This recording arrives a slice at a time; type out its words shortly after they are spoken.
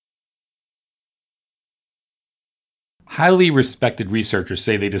Highly respected researchers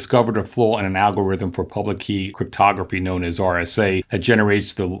say they discovered a flaw in an algorithm for public key cryptography known as RSA that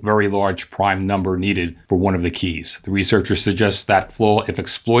generates the very large prime number needed for one of the keys. The researchers suggest that flaw, if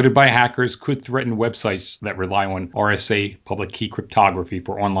exploited by hackers, could threaten websites that rely on RSA public key cryptography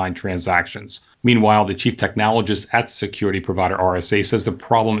for online transactions. Meanwhile, the chief technologist at security provider RSA says the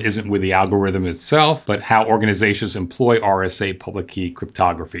problem isn't with the algorithm itself, but how organizations employ RSA public key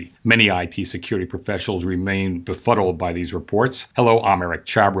cryptography. Many IT security professionals remain befuddled by these reports. Hello, I'm Eric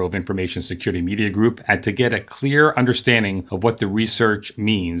Chabrow of Information Security Media Group, and to get a clear understanding of what the research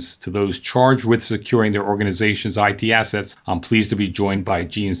means to those charged with securing their organization's IT assets, I'm pleased to be joined by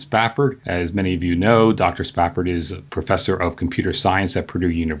Gene Spafford. As many of you know, Dr. Spafford is a professor of computer science at Purdue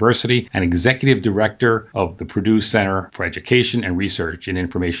University and executive director of the Purdue Center for Education and Research in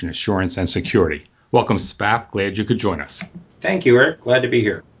Information Assurance and Security. Welcome, Spaff. Glad you could join us. Thank you, Eric. Glad to be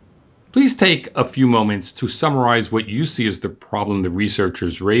here. Please take a few moments to summarize what you see as the problem the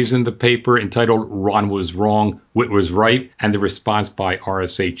researchers raised in the paper entitled Ron Was Wrong, Whit Was Right, and the response by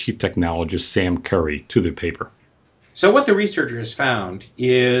RSA Chief Technologist Sam Curry to the paper. So what the researchers found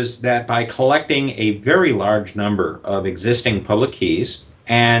is that by collecting a very large number of existing public keys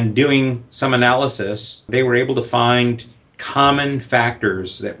and doing some analysis, they were able to find common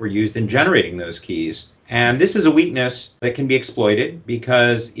factors that were used in generating those keys. And this is a weakness that can be exploited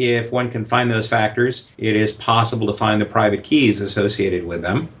because if one can find those factors, it is possible to find the private keys associated with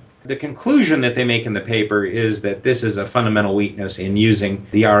them. The conclusion that they make in the paper is that this is a fundamental weakness in using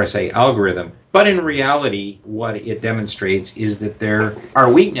the RSA algorithm. But in reality, what it demonstrates is that there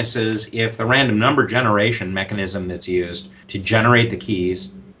are weaknesses if the random number generation mechanism that's used to generate the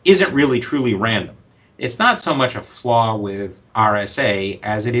keys isn't really truly random. It's not so much a flaw with RSA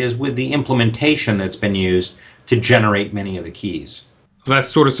as it is with the implementation that's been used to generate many of the keys. So that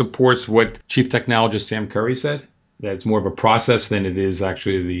sort of supports what Chief Technologist Sam Curry said? That it's more of a process than it is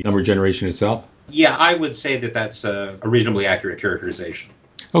actually the number generation itself? Yeah, I would say that that's a reasonably accurate characterization.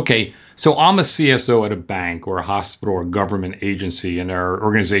 Okay, so I'm a CSO at a bank or a hospital or government agency, and our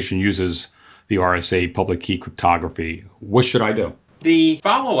organization uses the RSA public key cryptography. What should I do? The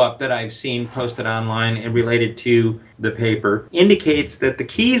follow-up that I've seen posted online and related to the paper indicates that the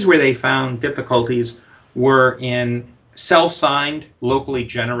keys where they found difficulties were in self-signed, locally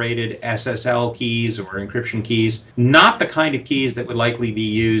generated SSL keys or encryption keys, not the kind of keys that would likely be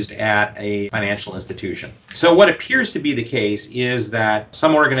used at a financial institution. So what appears to be the case is that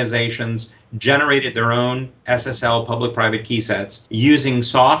some organizations generated their own SSL public-private key sets using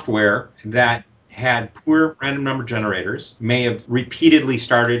software that had poor random number generators, may have repeatedly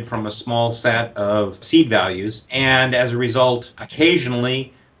started from a small set of seed values, and as a result,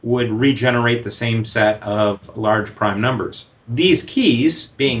 occasionally would regenerate the same set of large prime numbers. These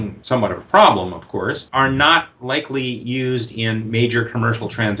keys, being somewhat of a problem, of course, are not likely used in major commercial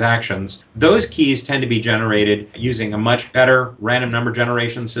transactions. Those keys tend to be generated using a much better random number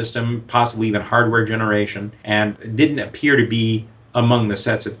generation system, possibly even hardware generation, and didn't appear to be among the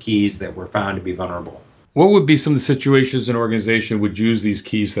sets of keys that were found to be vulnerable. What would be some of the situations an organization would use these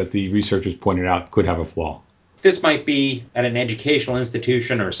keys that the researchers pointed out could have a flaw? This might be at an educational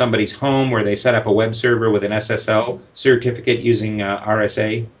institution or somebody's home where they set up a web server with an SSL certificate using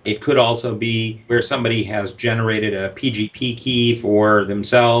RSA. It could also be where somebody has generated a PGP key for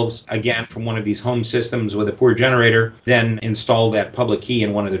themselves, again, from one of these home systems with a poor generator, then install that public key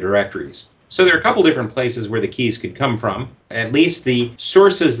in one of the directories. So there are a couple different places where the keys could come from. At least the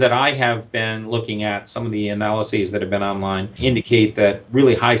sources that I have been looking at, some of the analyses that have been online, indicate that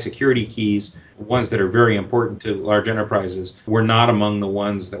really high security keys, ones that are very important to large enterprises, were not among the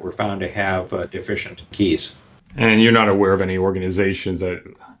ones that were found to have deficient keys. And you're not aware of any organizations that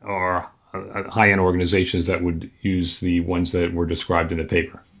are high-end organizations that would use the ones that were described in the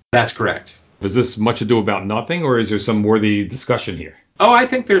paper? That's correct. Is this much ado about nothing, or is there some worthy discussion here? Oh, I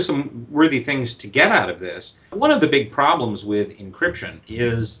think there's some worthy things to get out of this. One of the big problems with encryption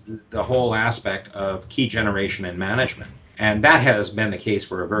is the whole aspect of key generation and management. And that has been the case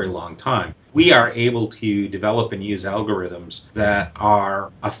for a very long time. We are able to develop and use algorithms that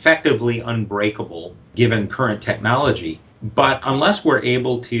are effectively unbreakable given current technology. But unless we're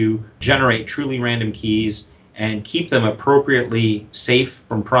able to generate truly random keys and keep them appropriately safe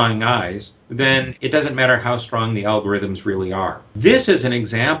from prying eyes, then it doesn't matter how strong the algorithms really are. This is an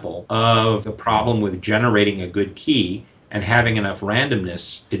example of the problem with generating a good key and having enough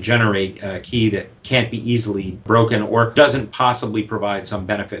randomness to generate a key that can't be easily broken or doesn't possibly provide some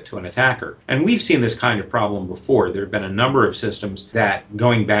benefit to an attacker. And we've seen this kind of problem before. There have been a number of systems that,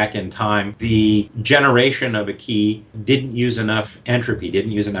 going back in time, the generation of a key didn't use enough entropy,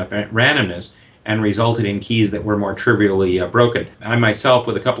 didn't use enough randomness, and resulted in keys that were more trivially broken. I myself,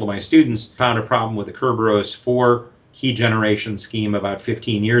 with a couple of my students, found a problem with the Kerberos 4 key generation scheme about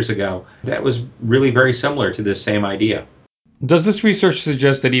 15 years ago that was really very similar to this same idea. Does this research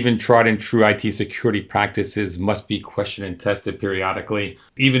suggest that even tried and true IT security practices must be questioned and tested periodically?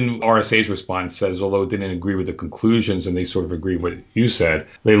 Even RSA's response says, although it didn't agree with the conclusions and they sort of agree with what you said,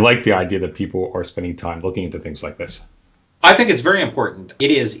 they like the idea that people are spending time looking into things like this. I think it's very important. It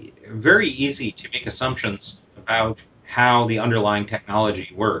is very easy to make assumptions about how the underlying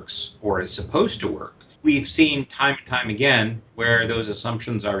technology works or is supposed to work. We've seen time and time again where those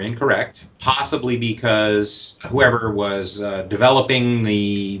assumptions are incorrect, possibly because whoever was developing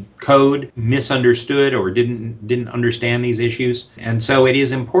the code misunderstood or didn't understand these issues. And so it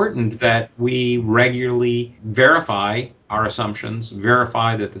is important that we regularly verify our assumptions,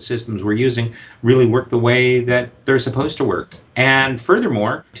 verify that the systems we're using really work the way that they're supposed to work. And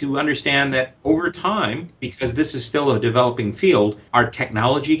furthermore, to understand that over time, because this is still a developing field, our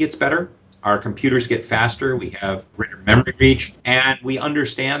technology gets better, our computers get faster, we have greater memory reach, and we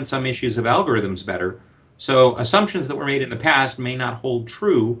understand some issues of algorithms better. So assumptions that were made in the past may not hold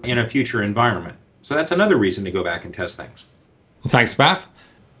true in a future environment. So that's another reason to go back and test things. Well, thanks, Spaff.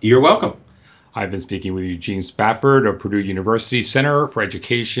 You're welcome. I've been speaking with Eugene Spafford of Purdue University Center for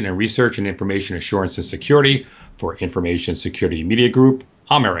Education and Research in Information Assurance and Security for Information Security Media Group.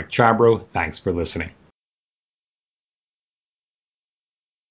 I'm Eric Chabrow. Thanks for listening.